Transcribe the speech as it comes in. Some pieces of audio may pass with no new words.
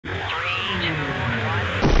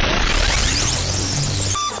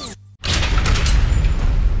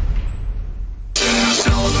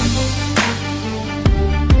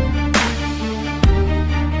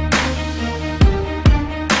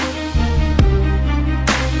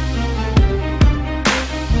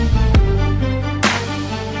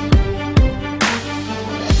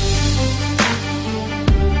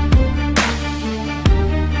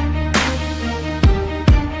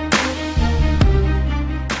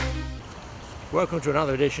Welcome to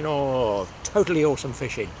another edition of Totally Awesome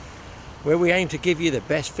Fishing, where we aim to give you the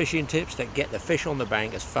best fishing tips that get the fish on the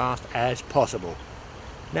bank as fast as possible.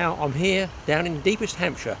 Now I'm here down in deepest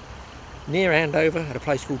Hampshire, near Andover, at a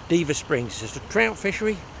place called Diva Springs. It's a trout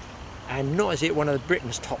fishery, and not as it one of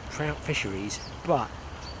Britain's top trout fisheries, but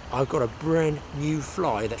I've got a brand new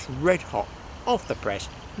fly that's red hot, off the press,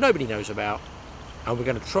 nobody knows about, and we're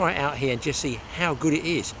going to try it out here and just see how good it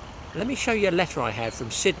is. Let me show you a letter I had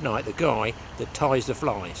from Sid Knight, the guy that ties the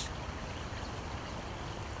flies.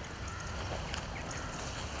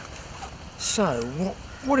 So,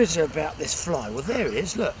 what is it about this fly? Well, there it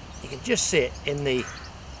is, look. You can just see it in the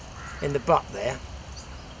butt there.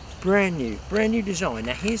 Brand new design.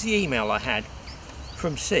 Now, here's the email I had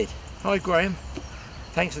from Sid. Hi, Graeme.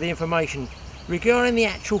 Thanks for the information. Regarding the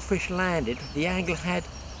actual fish landed, the angler had,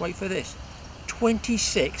 wait for this,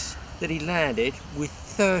 26 that he landed with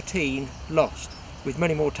 13 lost, with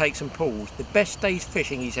many more takes and pulls. The best day's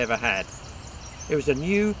fishing he's ever had. It was a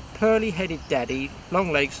new pearly headed daddy,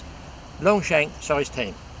 long legs, long shank, size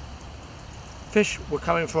 10. Fish were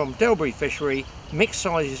coming from Delbury fishery, mixed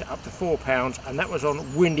sizes up to 4 pounds, and that was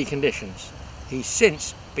on windy conditions. He's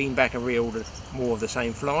since been back and reordered more of the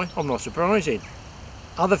same fly. I'm not surprising.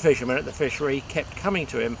 Other fishermen at the fishery kept coming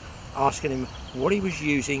to him asking him what he was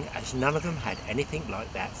using, as none of them had anything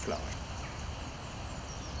like that fly.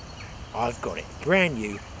 I've got it, brand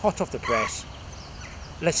new, hot off the press.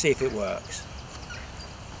 Let's see if it works.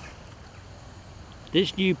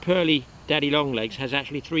 This new pearly daddy longlegs has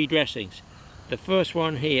actually 3 dressings. The first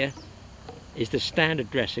one here is the standard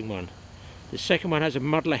dressing one. The second one has a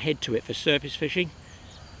muddler head to it for surface fishing,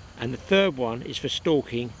 and the third one is for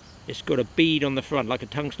stalking. It's got a bead on the front, like a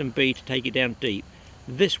tungsten bead, to take it down deep.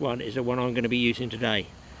 This one is the one I'm going to be using today,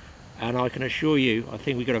 and I can assure you I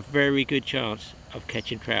think we've got a very good chance of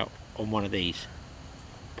catching trout on one of these.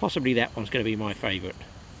 Possibly that one's going to be my favourite.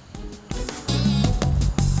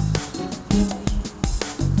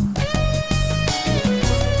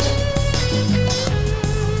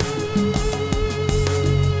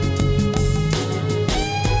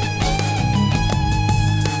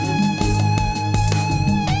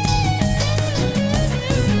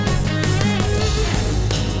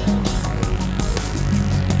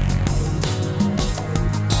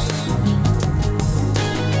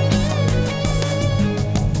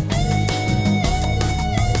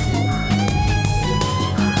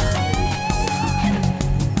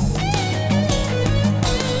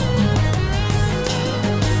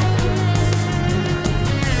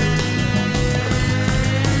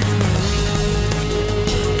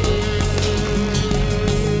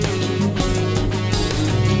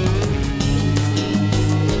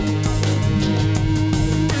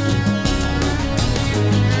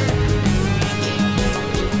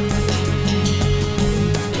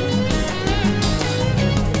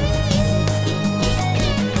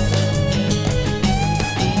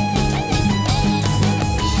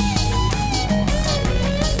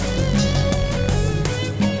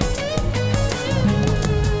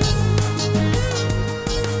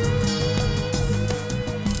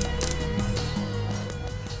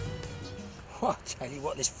 Well, I tell you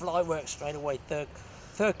what, this fly works straight away.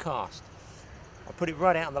 Third cast. I put it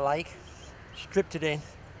right out in the lake, stripped it in,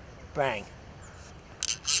 bang.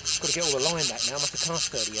 Got to get all the line back now. I must have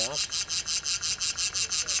cast 30 yards.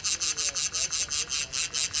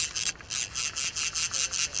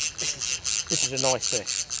 This is a nice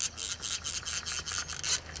fish.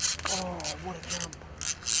 Oh, what a jump.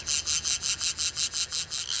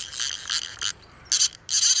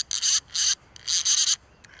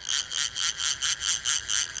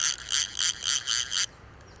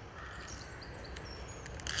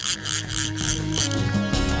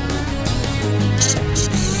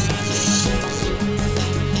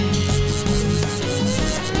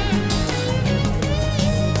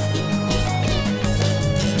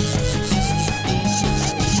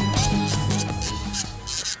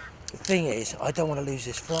 The thing is, I don't want to lose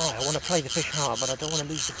this fly. I want to play the fish hard, but I don't want to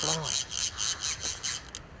lose the fly.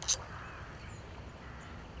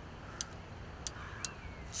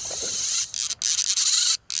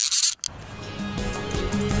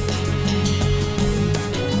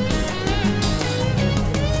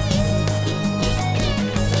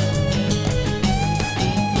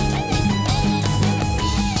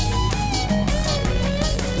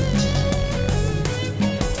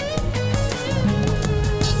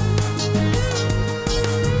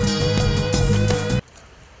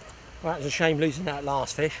 Well, that was a shame losing that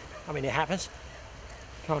last fish. I mean, it happens.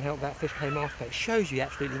 Can't help that fish came off, but it shows you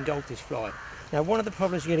absolutely engulfed this fly. Now, one of the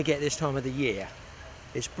problems you're going to get this time of the year,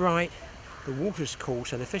 it's bright, the water's cool,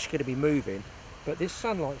 so the fish are going to be moving, but this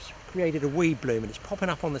sunlight's created a weed bloom and it's popping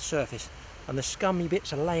up on the surface, and the scummy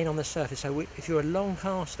bits are laying on the surface. So if you're a long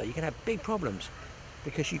caster, you can have big problems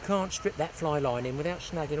because you can't strip that fly line in without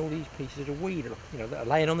snagging all these pieces of weed, you know, that are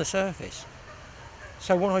laying on the surface.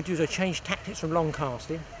 So what I do is I change tactics from long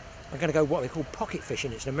casting. I'm going to go what they call pocket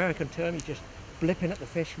fishing. It's an American term. You're just blipping at the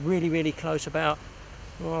fish really, really close, about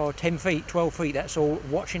 10 feet, 12 feet, that's all,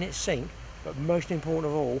 watching it sink. But most important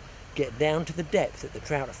of all, get down to the depth that the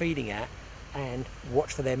trout are feeding at and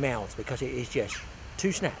watch for their mouths, because it is just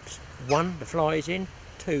 2 snaps. 1, the fly is in,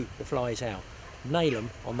 2, the fly is out. Nail them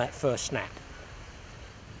on that first snap.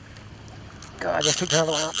 God, I just took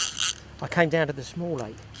another one up. I came down to the small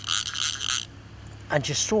lake and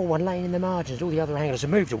just saw one laying in the margins. All the other anglers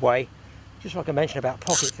have moved away, just like I mentioned about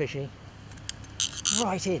pocket fishing.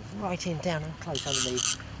 Right in, down and close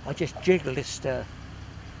underneath. I just jiggled this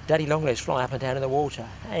daddy longlegs fly up and down in the water,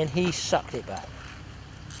 and he sucked it back.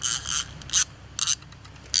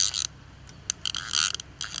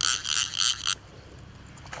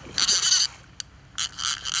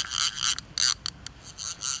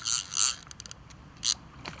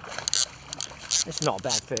 It's not a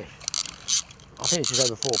bad fish. I think this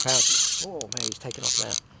is over 4 pounds. Oh man, he's taken off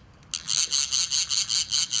now.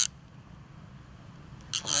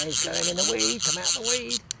 Oh, he's going in the weed. Come out the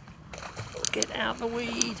weed. Get out the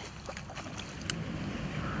weed.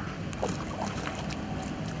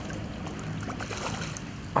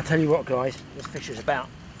 I tell you what, guys, this fish is about,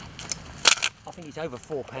 I think he's over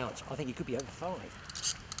 4 pounds. I think he could be over 5.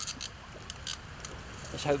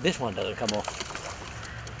 Let's hope this one doesn't come off.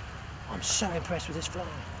 I'm so impressed with this fly.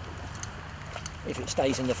 If it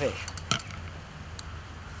stays in the fish.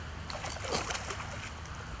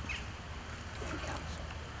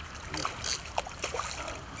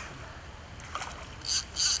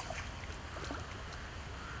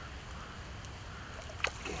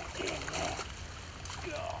 Get in there.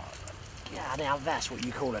 God. Yeah, now that's what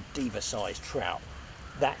you call a diva-sized trout.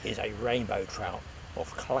 That is a rainbow trout of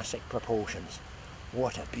classic proportions.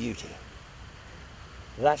 What a beauty.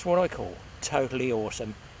 That's what I call totally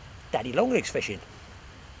awesome daddy longlegs fishing.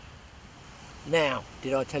 Now,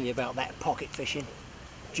 did I tell you about that pocket fishing?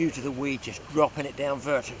 Due to the weed just dropping it down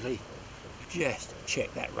vertically. Just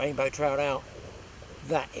check that rainbow trout out.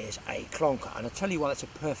 That is a clonker, and I'll tell you why that's a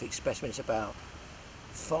perfect specimen. It's about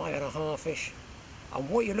 5.5-ish, and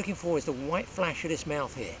what you're looking for is the white flash of this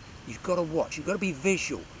mouth here. You've got to watch, you've got to be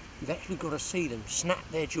visual. You've actually got to see them snap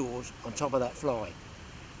their jaws on top of that fly.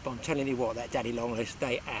 But I'm telling you what, that daddy longlegs,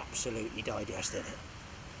 they absolutely digested it.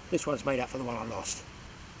 This one's made up for the one I lost.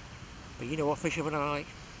 But you know what fish would I like?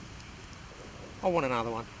 I want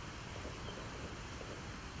another one.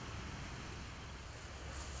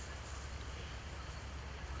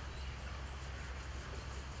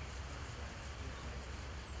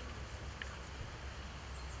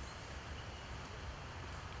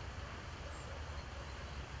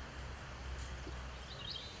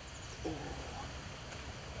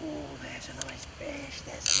 There's a nice fish,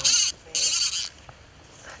 there's a nice fish.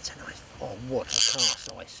 That's a nice, oh what a cast,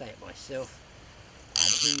 I say it myself.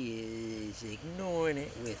 And he is ignoring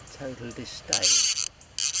it with total disdain.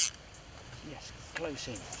 Yes, close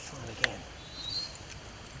in, try him again.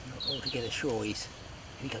 Not altogether sure he's,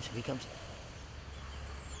 here he comes, here he comes.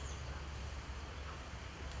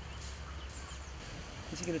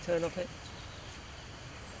 Is he going to turn off it?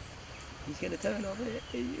 He's going to turn off it.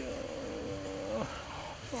 Oh.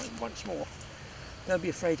 Right, once more. Don't be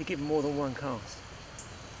afraid to give them more than one cast,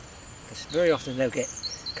 because very often they'll get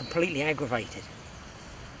completely aggravated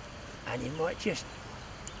and you might just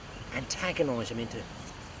antagonise them into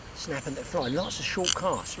snapping the fly. Lots of short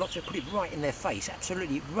casts, lots of put it right in their face,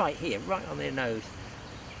 absolutely right here, right on their nose.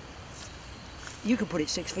 You can put it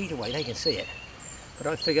 6 feet away, they can see it, but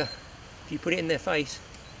I figure if you put it in their face,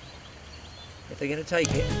 if they're going to take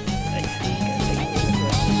it, then you're going to take it.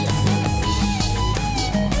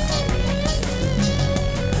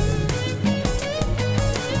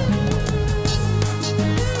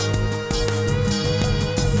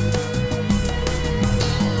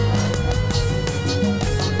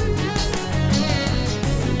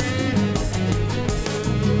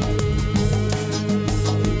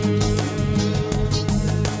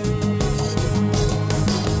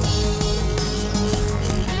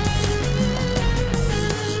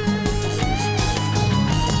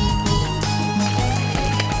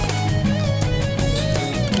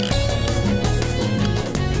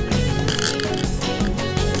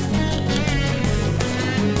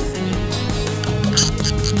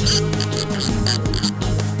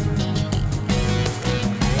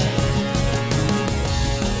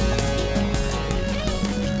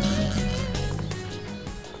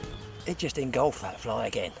 just engulfed that fly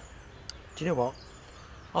again. Do you know what?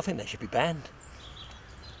 I think they should be banned.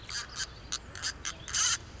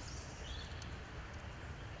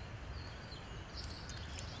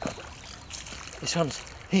 This one's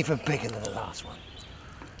even bigger than the last one.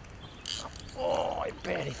 Oh, it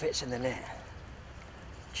barely fits in the net.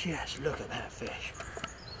 Just look at that fish.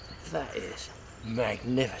 That is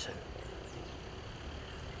magnificent.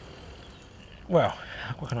 Well,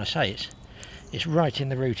 what can I say? It's right in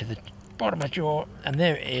the root of the bottom of my jaw, and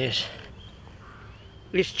there it is.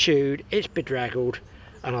 It's chewed, it's bedraggled,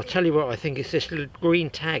 and I'll tell you what I think is this little green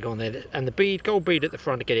tag on there, and the bead, gold bead at the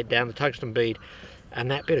front to get it down, the tungsten bead, and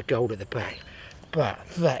that bit of gold at the back. But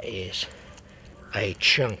that is a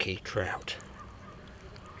chunky trout.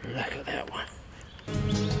 Look at that one.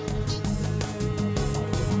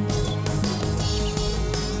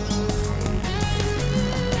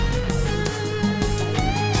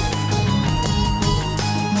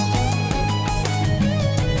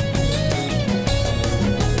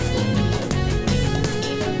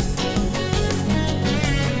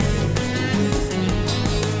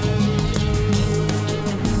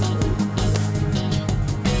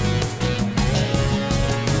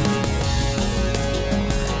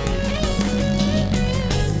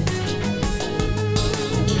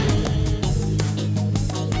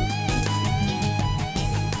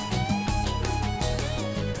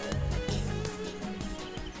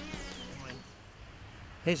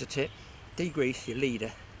 Here's a tip: degrease your leader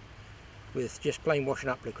with just plain washing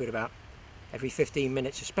up liquid about every 15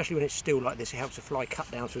 minutes, especially when it's still like this. It helps the fly cut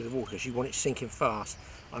down through the water because you want it sinking fast.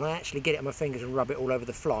 And I actually get it on my fingers and rub it all over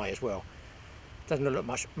the fly as well. Doesn't look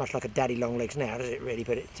much like a daddy long legs now, does it really?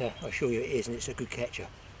 But I assure you it is, and it's a good catcher.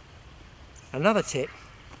 Another tip: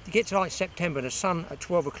 you get to like September and the sun at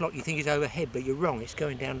 12 o'clock you think is overhead, but you're wrong, it's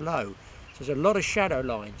going down low. So there's a lot of shadow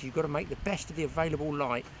lines. You've got to make the best of the available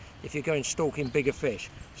light if you're going stalking bigger fish.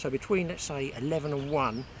 So between, let's say, 11 and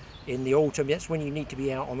 1 in the autumn, that's when you need to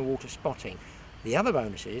be out on the water spotting. The other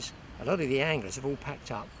bonus is a lot of the anglers have all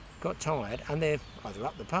packed up, got tired, and they're either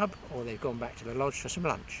up the pub or they've gone back to the lodge for some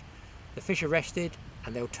lunch. The fish are rested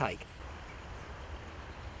and they'll take.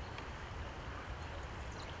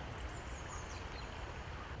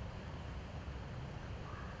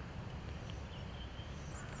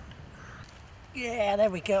 Yeah,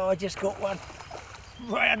 there we go. I just got one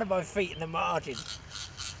right under my feet in the margin.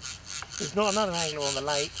 There's not another angler on the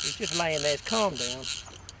lake. He's just laying there. It's calmed down.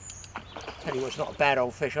 Tell you what, it's not a bad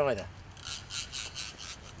old fish either.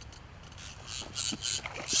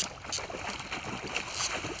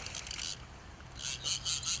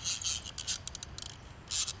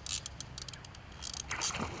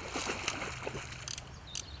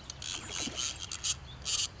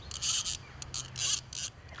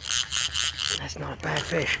 That's not a bad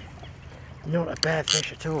fish. Not a bad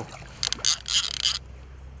fish at all.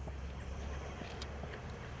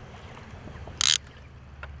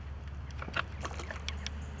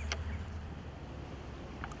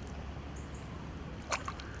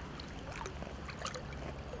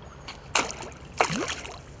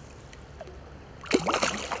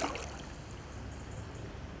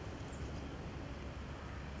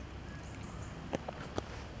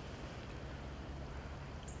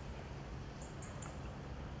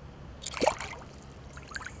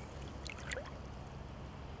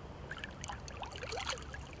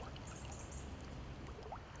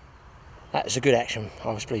 That's a good action.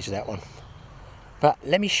 I was pleased with that one. But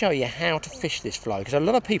let me show you how to fish this fly, because a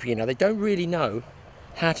lot of people, you know, they don't really know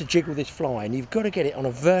how to jiggle this fly, and you've got to get it on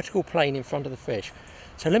a vertical plane in front of the fish.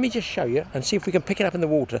 So let me just show you and see if we can pick it up in the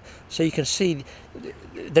water so you can see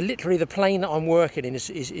literally the plane that I'm working in is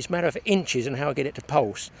a matter of inches and how I get it to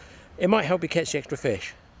pulse. It might help you catch the extra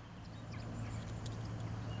fish.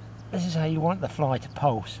 This is how you want the fly to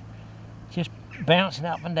pulse. Just bouncing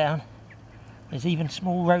up and down. There's even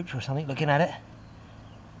small roach or something looking at it,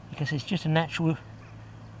 because it's just a natural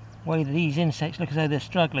way that these insects look as though they're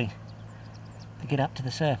struggling to get up to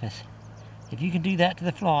the surface. If you can do that to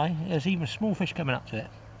the fly, there's even small fish coming up to it,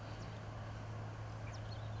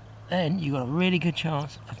 then you've got a really good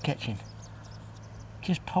chance of catching.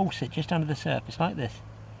 Just pulse it just under the surface like this,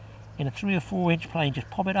 in a 3 or 4 inch plane. Just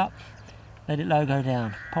pop it up, let it low go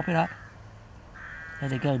down, pop it up,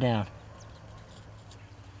 let it go down.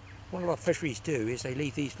 What a lot of fisheries do is they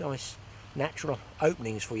leave these nice natural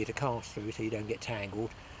openings for you to cast through so you don't get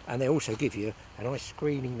tangled, and they also give you a nice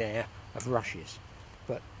screening there of rushes.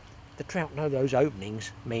 But the trout know those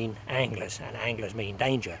openings mean anglers, and anglers mean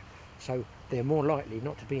danger, so they're more likely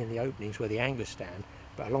not to be in the openings where the anglers stand,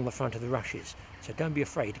 but along the front of the rushes. So don't be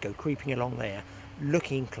afraid to go creeping along there,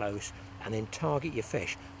 looking close, and then target your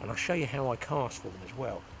fish. And I'll show you how I cast for them as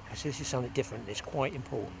well. So this is something different, it's quite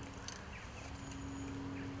important.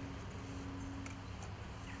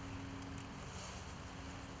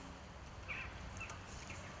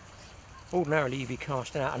 Ordinarily you'd be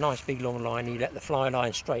casting out a nice big long line, you let the fly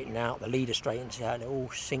line straighten out, the leader straightens out, and it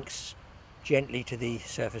all sinks gently to the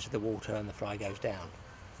surface of the water and the fly goes down.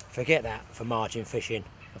 Forget that for margin fishing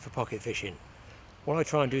and for pocket fishing. What I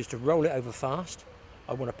try and do is to roll it over fast.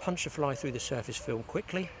 I want to punch the fly through the surface film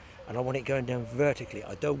quickly, and I want it going down vertically.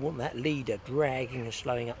 I don't want that leader dragging and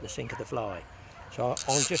slowing up the sink of the fly. So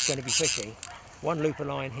I'm just going to be fishing one loop of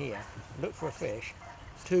line here, look for a fish,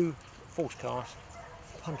 2 false casts,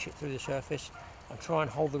 punch it through the surface and try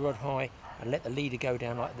and hold the rod high and let the leader go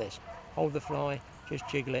down like this. Hold the fly, just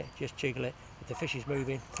jiggle it, just jiggle it. If the fish is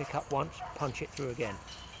moving, pick up once, punch it through again.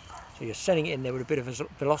 So you're sending it in there with a bit of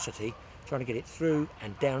velocity, trying to get it through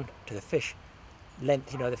and down to the fish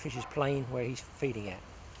length, you know, the fish's plane where he's feeding at.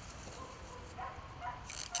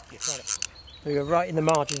 So you're right in the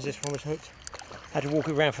margins, this one was hooked. Had to walk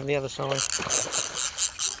it around from the other side.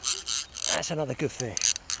 That's another good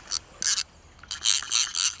fish.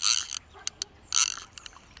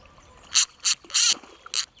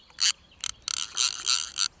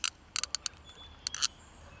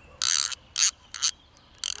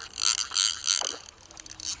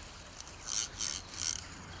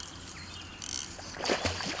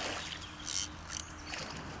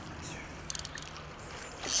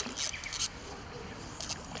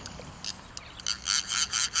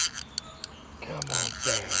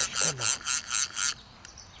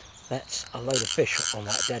 That's a load of fish on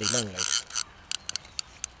that daddy longlegs.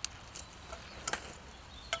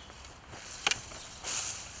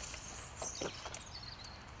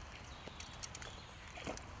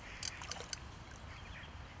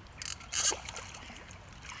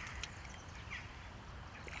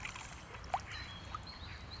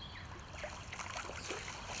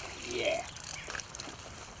 Yeah.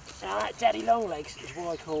 Now that daddy longlegs is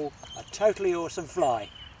what I call a totally awesome fly.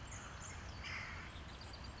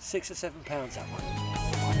 6 or 7 pounds that one.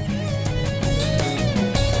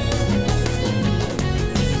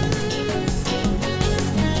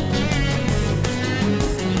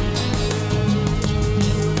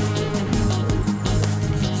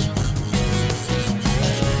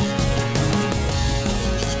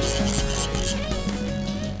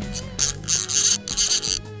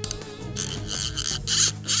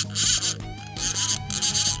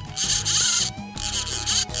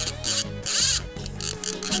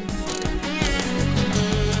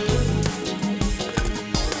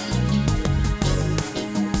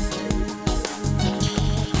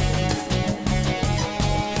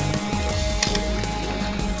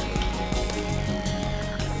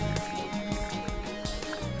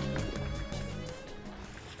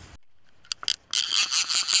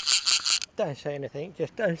 Don't say anything,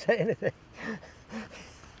 just don't say anything. I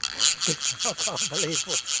can't believe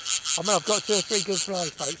it. I mean, I've got 2 or 3 good flies,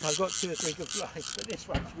 folks. I've got 2 or 3 good flies, but this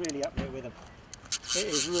one's really up there with them. It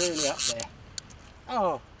is really up there.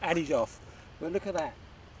 Oh, and he's off. But look at that.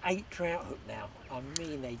 8 trout hooked now. I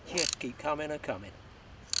mean, they just keep coming and coming.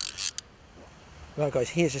 Right, guys,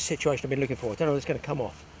 here's the situation I've been looking for. I don't know if it's going to come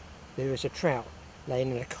off. There is a trout laying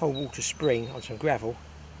in a cold water spring on some gravel,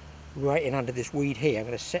 right in under this weed here. I'm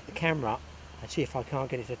going to set the camera up and see if I can't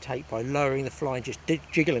get it to take by lowering the fly and just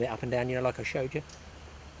jiggling it up and down, you know, like I showed you.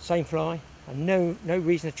 Same fly, and no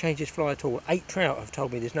reason to change this fly at all. 8 trout have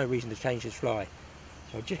told me there's no reason to change this fly.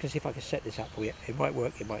 So I'm just going to see if I can set this up for you. It might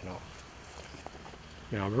work, it might not.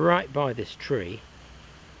 Now I'm right by this tree,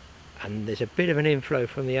 and there's a bit of an inflow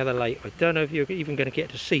from the other lake. I don't know if you're even going to get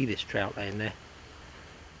to see this trout laying there.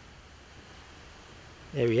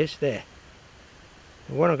 There he is, there.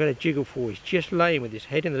 And what I'm going to jiggle for is just laying with his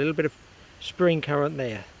head in a little bit of spring current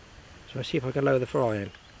there. So I'll see if I can lower the fly in.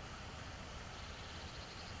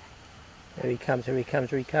 There he comes, there he comes,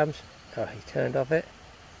 there he comes. Oh, he turned off it.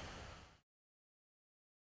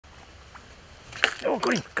 Oh,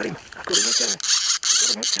 got him, got him, got him hooked up. Got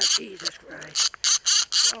him hooked up, Jesus Christ.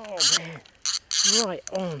 Oh man, right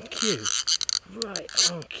on cue.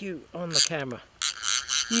 Right on cue on the camera.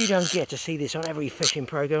 You don't get to see this on every fishing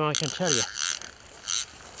program, I can tell you.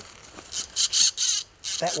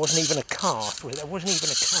 That wasn't even a cast, was it? That wasn't even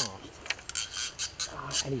a cast. Oh,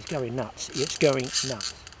 and he's going nuts. It's going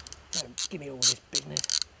nuts. Don't give me all this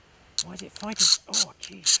business. Why is it fighting? Oh,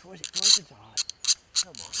 Jesus, why is it fighting so hard?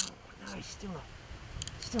 Come on. Oh, no, he's still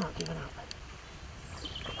not giving up.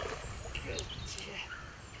 Good.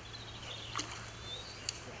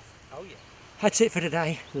 Oh, yeah. That's it for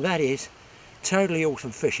today. That is totally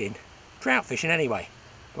awesome fishing. Trout fishing anyway.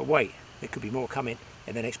 But wait, there could be more coming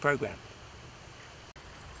in the next program.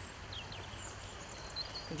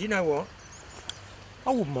 And you know what?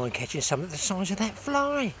 I wouldn't mind catching something the size of that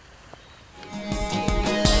fly.